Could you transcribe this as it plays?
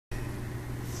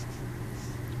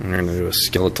We're going to do a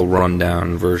skeletal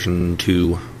rundown version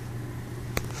 2.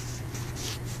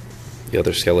 The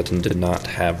other skeleton did not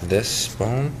have this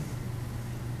bone.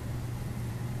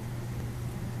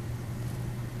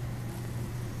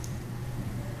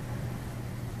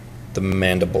 The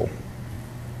mandible.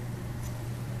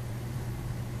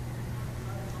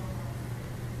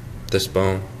 This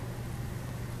bone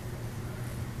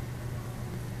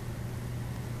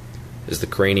is the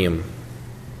cranium.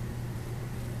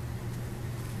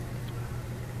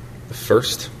 The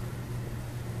first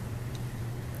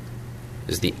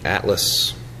is the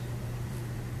atlas.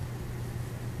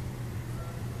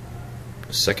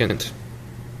 The second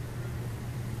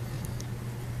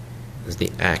is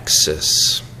the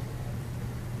axis.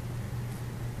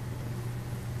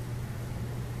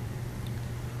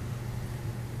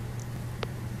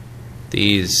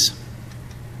 These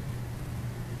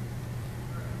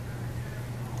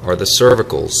are the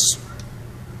cervicals.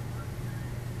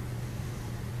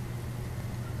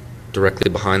 Directly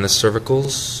behind the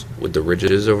cervicals, with the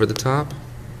ridges over the top,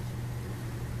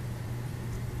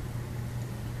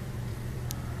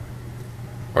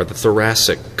 are the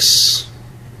thoracics.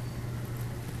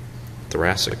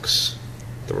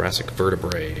 Thoracic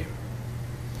vertebrae.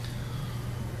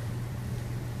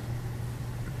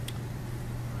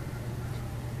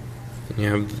 And you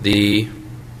have the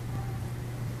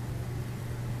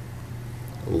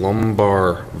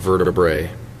lumbar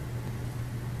vertebrae.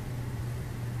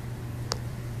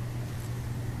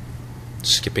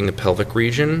 Skipping the pelvic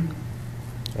region,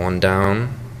 on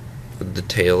down with the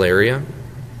tail area.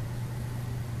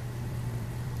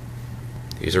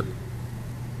 These are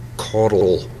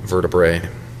caudal vertebrae.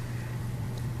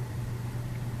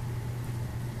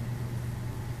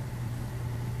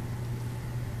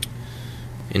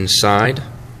 Inside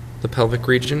the pelvic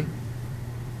region,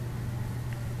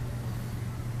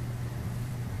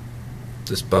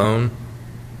 this bone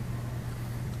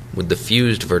with the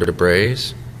fused vertebrae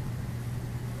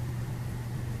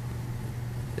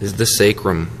is the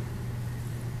sacrum.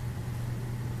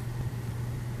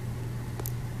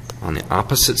 On the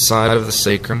opposite side of the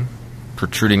sacrum,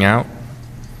 protruding out,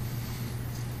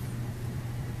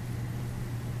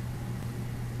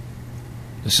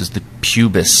 this is the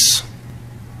pubis.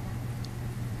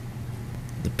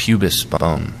 The pubis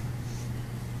bone.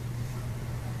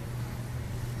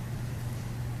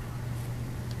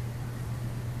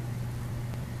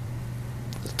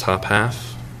 The top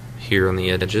half, here on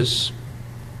the edges,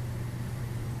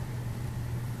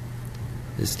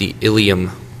 is the ilium,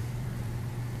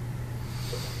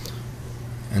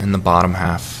 and in the bottom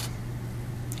half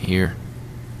here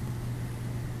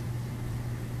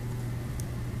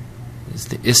is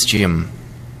the ischium.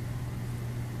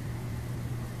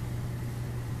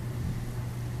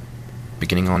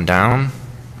 Beginning on down,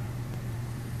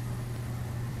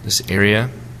 this area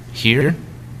here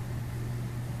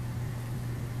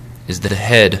is the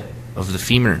head of the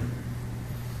femur,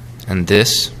 and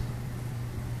this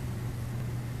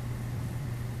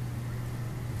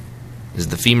is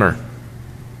the femur.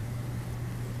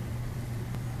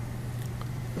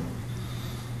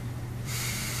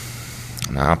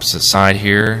 On the opposite side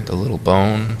here, the little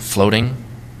bone floating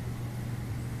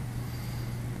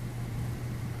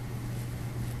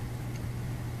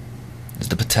is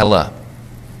the patella,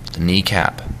 the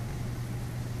kneecap.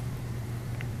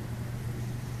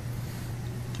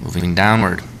 Moving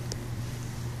downward,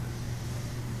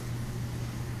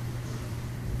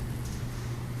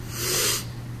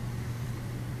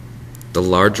 the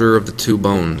larger of the two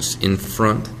bones in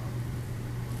front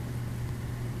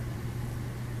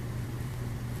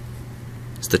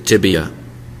is the tibia.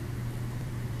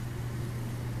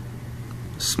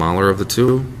 Smaller of the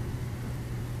two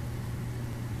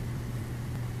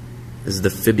is the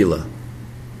fibula.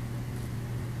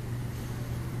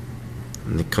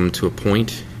 And they come to a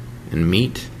point and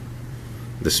meet.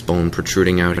 This bone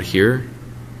protruding out here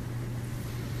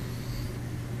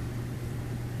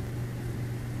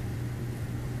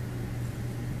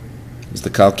is the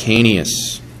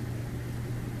calcaneus.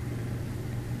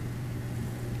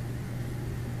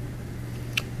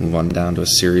 Move on down to a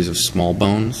series of small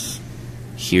bones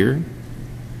here,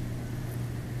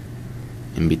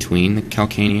 in between the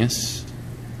calcaneus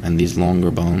and these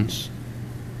longer bones.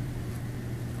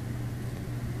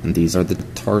 And these are the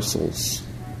tarsals,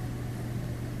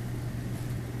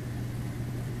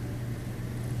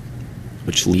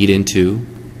 which lead into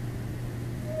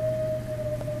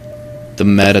the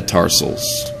metatarsals.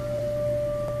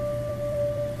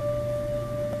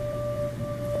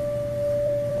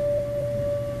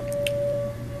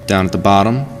 Down at the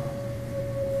bottom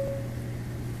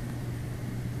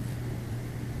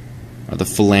are the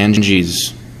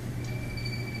phalanges,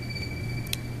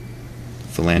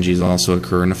 phalanges also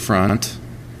occur in the front,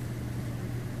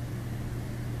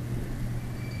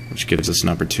 which gives us an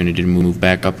opportunity to move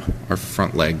back up our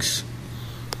front legs.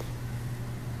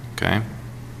 Okay?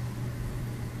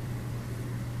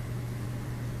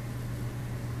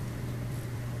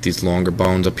 These longer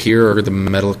bones up here are the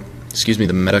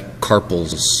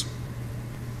metacarpals.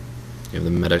 You have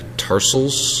the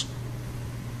metatarsals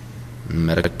and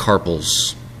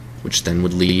metacarpals, which then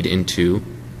would lead into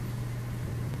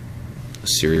a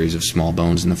series of small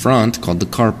bones in the front called the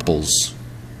carpals.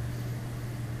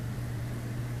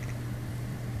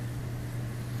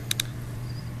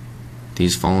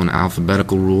 These follow an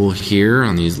alphabetical rule here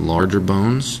on these larger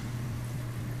bones.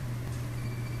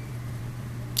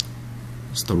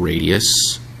 It's the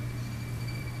radius,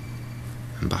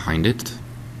 and behind it,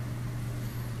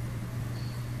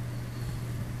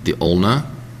 the ulna,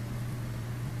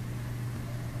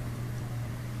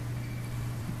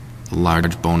 the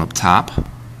large bone up top,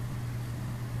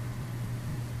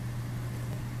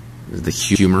 the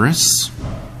humerus,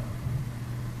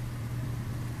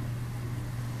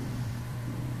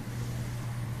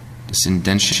 this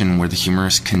indentation where the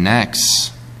humerus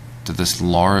connects to this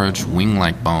large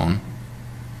wing-like bone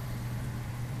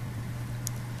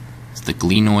is the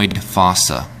glenoid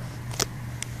fossa.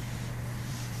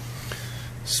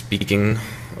 Speaking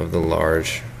of the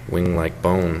large wing-like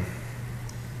bone,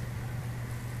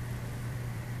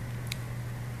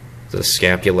 the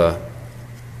scapula,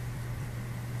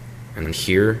 and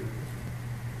here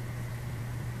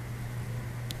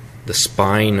the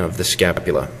spine of the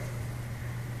scapula.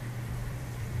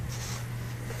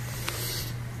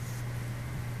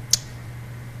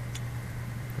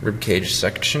 Ribcage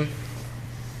section.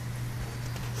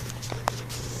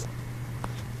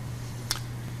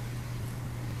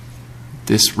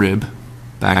 This rib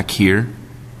back here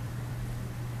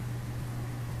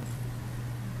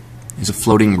is a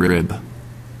floating rib,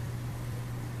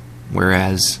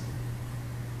 whereas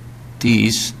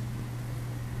these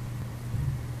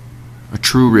are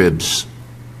true ribs.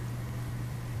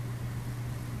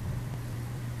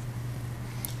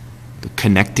 The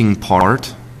connecting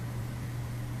part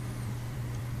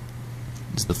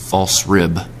is the false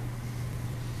rib.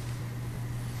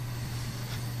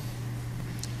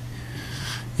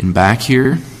 And back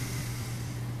here,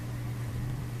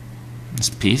 this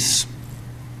piece,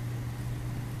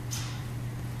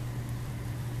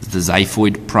 is the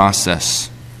xiphoid process.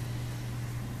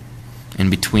 In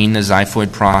between the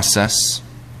xiphoid process,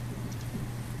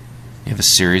 you have a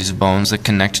series of bones that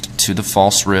connect to the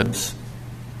false ribs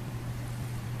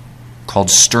called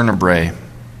sternebrae,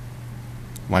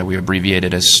 why we abbreviate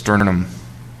it as sternum.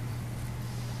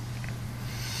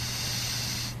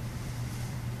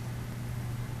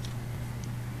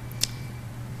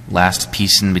 Last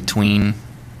piece in between, or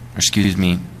excuse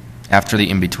me, after the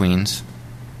in-betweens,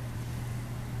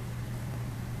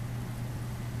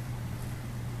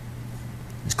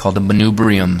 it's called a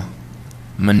manubrium.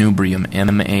 Manubrium,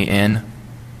 M-A-N-U-B-R-I-U-M.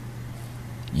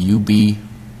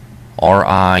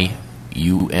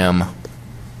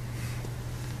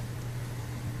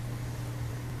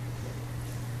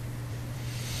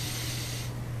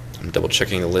 I'm double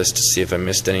checking the list to see if I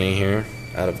missed any here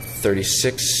out of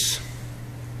 36.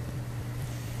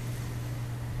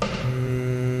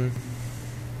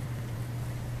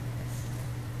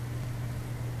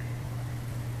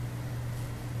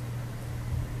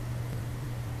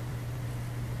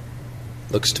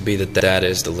 Looks to be that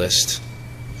is the list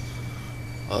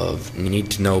of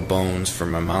need-to-know bones for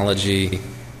mammalogy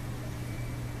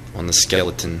on the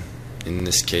skeleton, in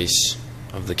this case,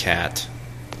 of the cat.